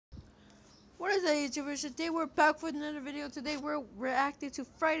What is that, YouTubers? Today we're back with another video. Today we're reacting to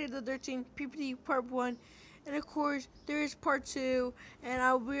Friday the 13th PPD Part 1. And of course, there is Part 2. And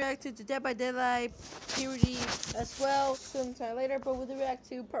I'll be reacting to Dead by Daylight parody as well sometime later. But we'll react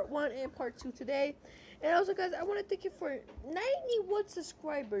to Part 1 and Part 2 today. And also, guys, I want to thank you for 91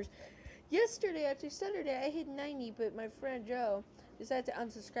 subscribers. Yesterday, actually Saturday, I hit 90. But my friend Joe decided to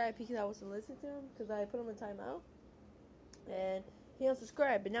unsubscribe because I wasn't listening to him. Because I put him in timeout. And he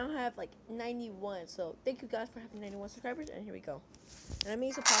unsubscribed, but now I have like 91. So thank you guys for having 91 subscribers, and here we go. And that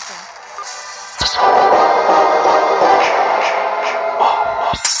means a popcorn.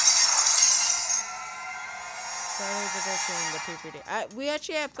 We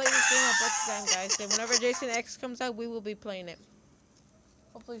actually have played this game a bunch of times, guys. And whenever Jason X comes out, we will be playing it.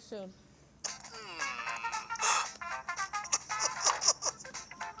 Hopefully soon.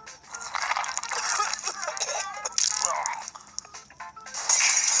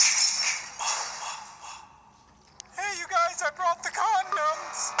 I brought the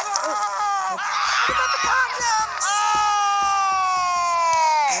condoms! I brought the condoms!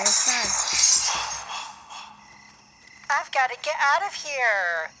 I've got to get out of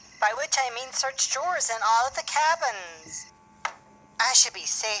here. By which I mean search drawers in all of the cabins. I should be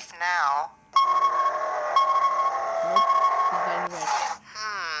safe now. Nope.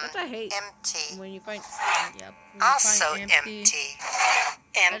 That's I hate. Empty. When you find... Yep. Also empty.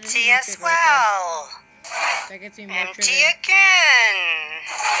 Empty as well. That gets me empty again.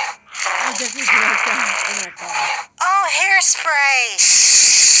 Oh, hairspray.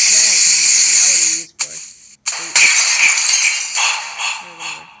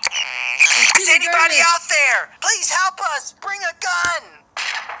 Is anybody out there? Please help us. Bring a gun.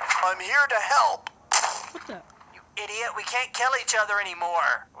 I'm here to help. What the? You idiot. We can't kill each other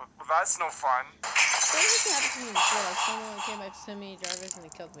anymore. Well, that's no fun. That used to happen to me before. Like someone came back to send me drivers and they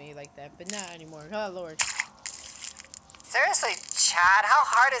killed me like that. But not anymore. Oh, Lord. Seriously, Chad, how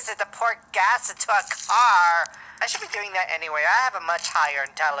hard is it to pour gas into a car? I should be doing that anyway. I have a much higher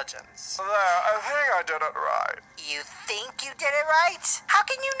intelligence. There, I think I did it right. You think you did it right? How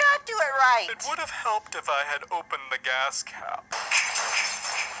can you not do it right? It would have helped if I had opened the gas cap.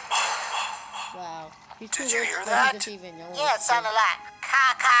 Wow. Did you hear that? Yeah, it sounded like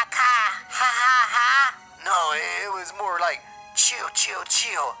ka ka ka, ha ha ha. No, it was more like chew chew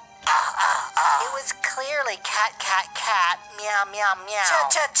chew. It was clearly cat, cat, cat, meow, meow, meow. Cha,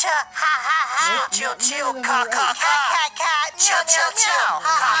 cha, cha, ha, ha, ha. Chill, chill, ca, ca, ca. Cat, cat, cat, meow, meow, meow.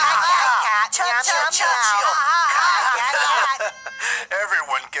 Ha, ha, ha, cha, cha, cha, cat.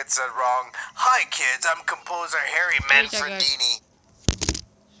 Everyone gets it wrong. Hi, kids. I'm composer Harry Manfredini.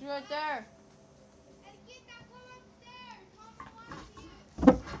 She's right there.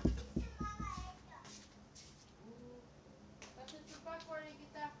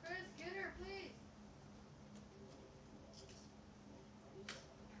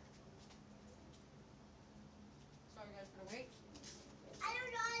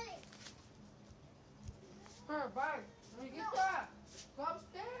 Bye. When you get that, go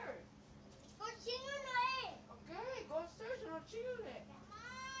upstairs. Okay, go upstairs and I'll chew it.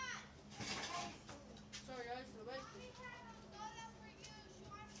 Sorry guys for the wait.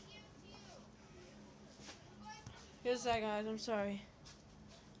 Here's that, guys. I'm sorry.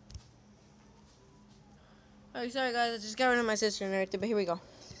 Oh, sorry guys. I just got rid of my sister and everything, but here we go.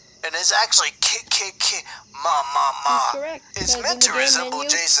 And it's actually kick, kick, kick, ma, ma, ma. He's correct. It's meant to resemble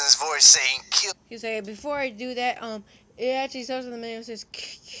Jason's voice saying kill. You say before I do that, it actually starts in the menu and says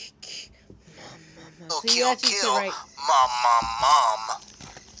kill, so kill, kill, right. Mom, mom, mom.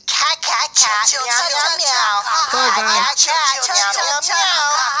 Cat, cat, cat, meow, meow, meow. Cat, cat, meow, meow,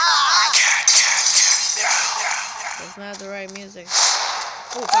 meow. That's not the right music.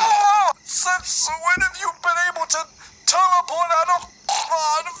 Oh, since when have you been able to teleport out of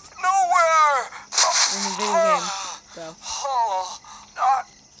nowhere? In the video game, so. Oh, not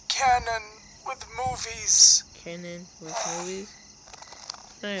canon with movies. Canon with movies?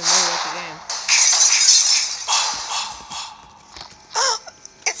 I don't even know what's the game.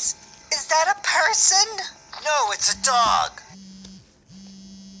 Is that a person? No, it's a dog.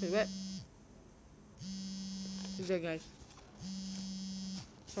 Wait, what? Who's that, guys?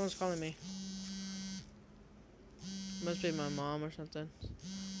 Someone's calling me. Must be my mom or something.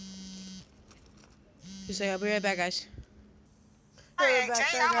 She's like, I'll be right back, guys. Hey,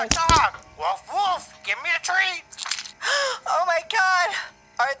 Jay, I'm a dog. Woof, woof. Give me a treat. Oh my God.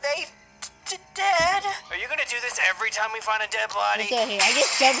 Are they dead? Are you gonna do this every time we find a dead body? Hey, I get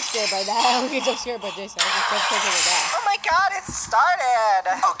jump scared by that. I don't get jump scared by Jason. I get jump scared by that. Oh my God, it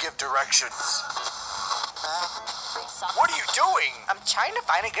started. I'll give directions. What are you doing? I'm trying to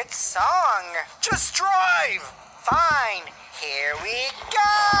find a good song. Just drive! Fine, here we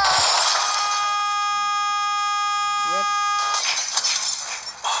go! Rip.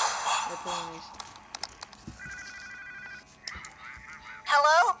 Rip enemies.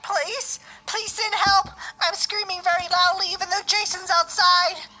 Hello, police? Please send help! I'm screaming very loudly even though Jason's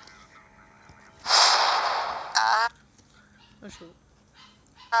outside. Oh shoot.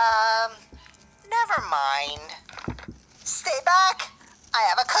 Never mind. Stay back. I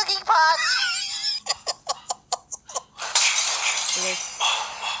have a cooking pot. Okay.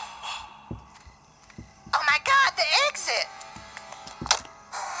 Oh my god, the exit!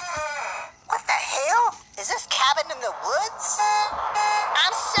 What the hell? Is this cabin in the woods?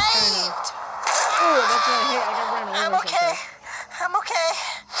 I'm saved! Oh, that's what I hit. I got ran over. I'm okay. I'm okay.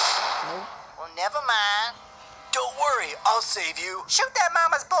 Nope. Well, never mind. Don't worry, I'll save you. Shoot that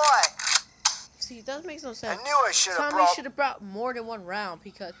mama's boy! See, that makes no I sense. knew I should have Tommy brought... should have brought more than one round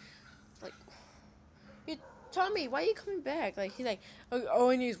because, like, Tommy, why are you coming back? Like, he's like, oh, all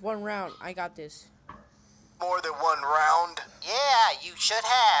I need is one round. I got this. more than one round. Yeah, you should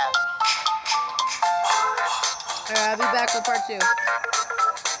have. Alright, I'll be back with part 2.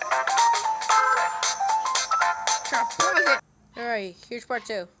 Alright, here's part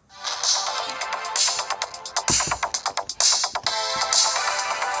 2.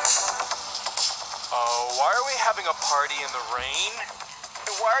 Why are we having a party in the rain?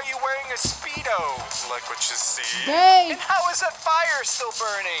 And why are you wearing a Speedo? Like what you see. Hey! And how is that fire still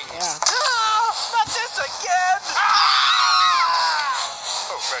burning? Yeah. Oh, not this again! Ah!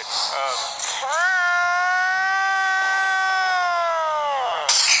 Oh, right.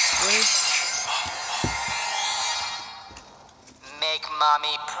 Wait. Make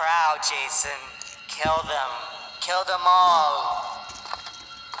mommy proud, Jason. Kill them. Kill them all.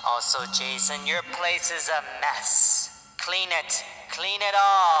 Also, Jason, your place is a mess. Clean it. Clean it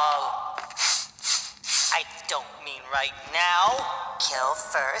all. I don't mean right now. Kill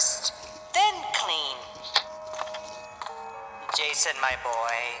first, then clean. Jason, my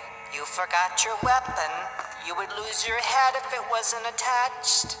boy, you forgot your weapon. You would lose your head if it wasn't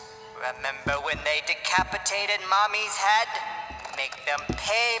attached. Remember when they decapitated Mommy's head? Make them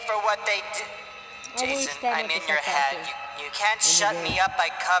pay for what they did. Jason, I'm in your head. You can't shut me up by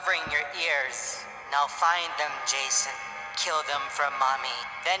covering your ears. Now find them, Jason. Kill them for Mommy.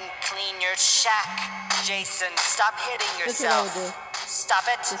 Then clean your shack. Jason, stop hitting That's what I would yourself. do. Stop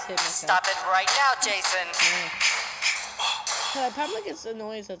it. Just hit myself. Stop it right now, Jason. Yeah. Probably gets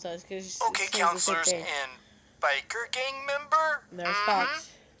annoying sometimes because Okay, counselors and biker gang member? There's Fox.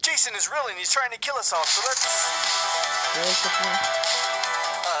 Jason is real and he's trying to kill us all, so let's... There's Tiffany.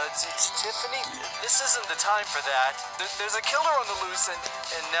 Tiffany, this isn't the time for that. There's a killer on the loose and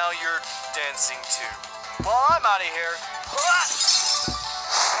now you're dancing too. Well, I'm out of here.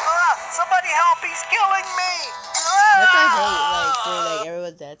 Somebody help, he's killing me! That's what I hate, like, where, like,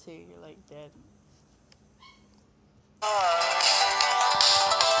 everyone's dead too. You're, like, dead.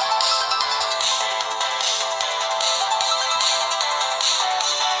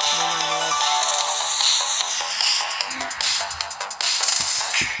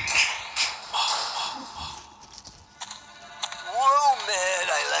 Whoa, man,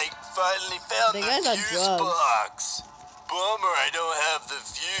 I finally found The the guy's on fuse drugs. box. Bummer, I don't have the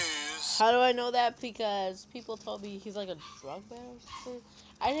fuse. How do I know that? Because people told me he's like a drug man or something.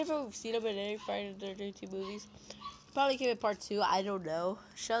 I never seen him in any Friday the 13th movies. Probably came in part 2. I don't know.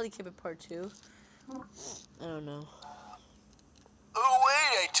 Shelly came in part 2. I don't know. Oh,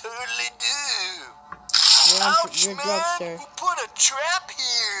 wait, I totally do. Ouch, You're man, drugged, sir. who put a trap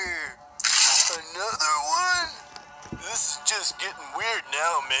here? Another one? This is just getting weird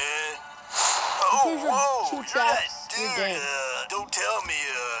now, man. Oh, Here's your whoa, two you're traps. that You're dude, dead. don't tell me,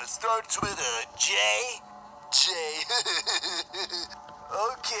 starts with a J? J.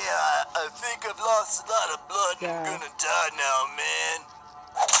 Okay, I think I've lost a lot of blood and I'm Yeah. gonna die now, man.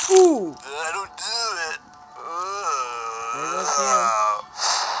 Ooh! That'll do it.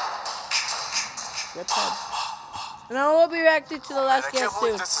 Rip head. And I will be reacting to the last I can't guest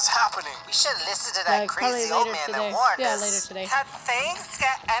believe soon. this is happening. We should listen to that Like, probably crazy old later man today. that warned Yeah, us. later today. Can things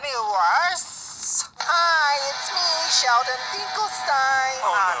get any worse? Hi, it's me, Sheldon Finkelstein.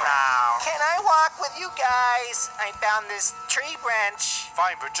 Oh, no. Can I walk with you guys? I found this tree branch.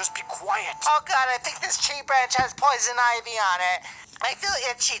 Fine, but just be quiet. Oh god, I think this tree branch has poison ivy on it. I feel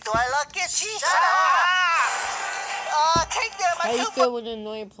itchy. Do I look itchy? Shut up! Take them. How you feel when an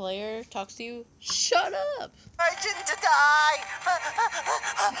annoying player talks to you? Shut up! Urgent to die.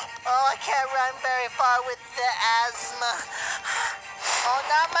 Oh, I can't run very far with the asthma. Oh,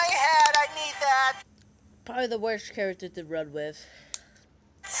 not my head. I need that. Probably the worst character to run with.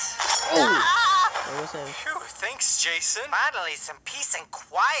 Phew, thanks, Jason. Finally, some peace and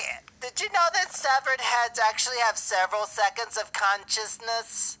quiet. Did you know that severed heads actually have several seconds of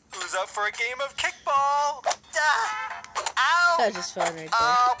consciousness? Who's up for a game of kickball? Ow! That was just fun right there.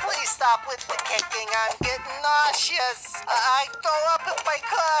 Oh, please stop with the kicking. I'm getting nauseous. I'd throw up if I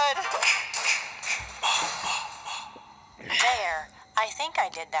could. There. I think I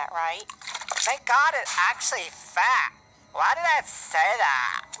did that right. Thank God it actually fat. Why did I say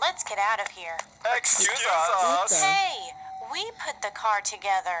that? Let's get out of here. Excuse us. Okay. Hey, we put the car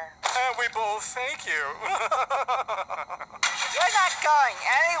together. And we both thank you. You're not going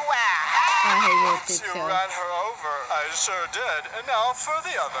anywhere. I hate You road tape kill. ran her over. I sure did. And now for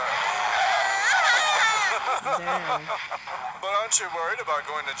the other. Damn. But aren't you worried about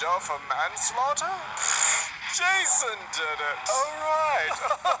going to jail for manslaughter? Jason did it. All right.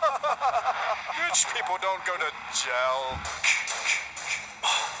 Rich people don't go to jail.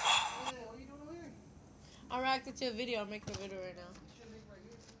 I reacted to a video. I'm making a video right now.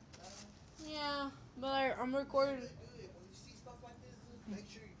 Yeah, but I'm recording.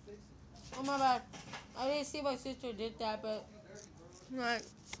 Oh my bad. I didn't see my sister did that, but right.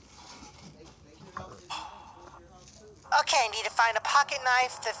 Okay, need to find a pocket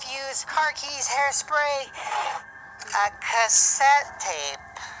knife, the fuse, car keys, hairspray, a cassette tape.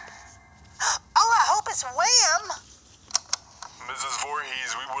 Oh, I hope it's Wham! Mrs.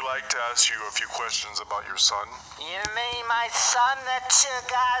 Voorhees, we would like to ask you a few questions about your son. You mean my son that you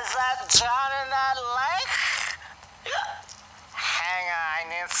guys let drown in that lake? Hang on, I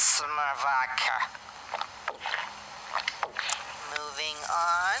need some more vodka. Moving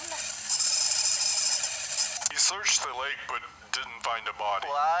on. He searched the lake but didn't find a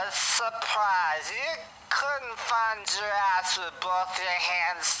body. What a surprise. You couldn't find your ass with both your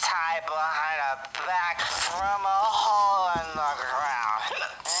hands tied behind a back from a hole in the ground.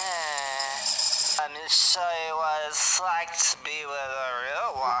 Let me show you what it's like to be with a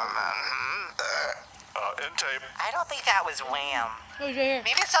real woman. In tape. I don't think that was Wham. Oh, right here.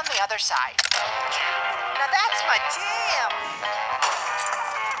 Maybe it's on the other side. Now that's my jam.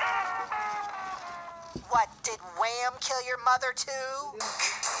 What, did Wham kill your mother too?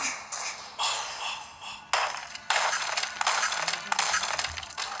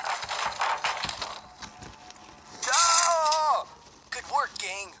 Oh! Good work,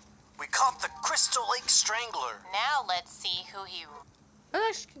 gang. We caught the Crystal Lake Strangler. Now let's see who he... What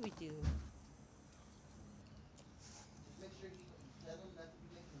else can we do?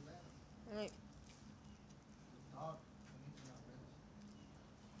 Alright.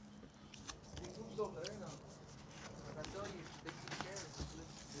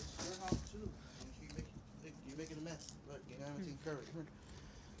 You're making a mess. Look, you're not making courage.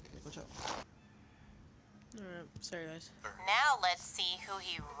 Watch out. Alright, sorry guys. Now let's see who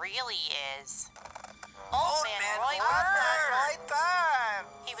he really is. Old man Roy Burns.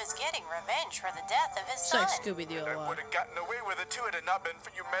 He was getting revenge for the death of his It's son. like Scooby-Doo a I lot. would have gotten away with it too had it not been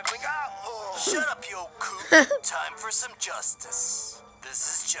for you meddling. Oh. Shut up, you old coot. Time for some justice.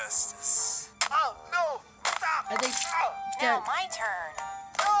 This is justice. Oh, no! Stop! I think Now that my turn.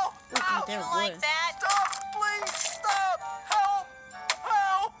 No! oh, You damn like boy. that? Stop! Please stop! Help!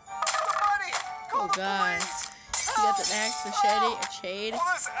 Help! Somebody! Call Oh the god. police! You got the axe, machete, a shade, Will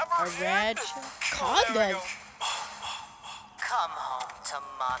this ever a rad, end? condom. There we go. Come home to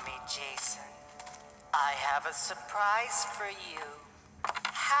Mommy, Jason. I have a surprise for you.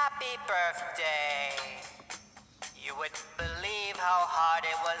 Happy birthday. You wouldn't believe how hard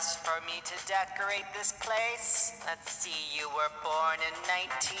it was for me to decorate this place. Let's see, you were born in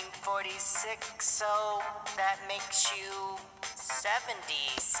 1946, so that makes you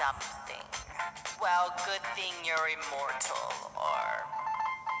 70-something. Well, good thing you're immortal, or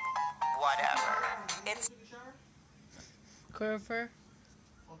whatever. It's Curve her.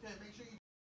 Okay, make sure you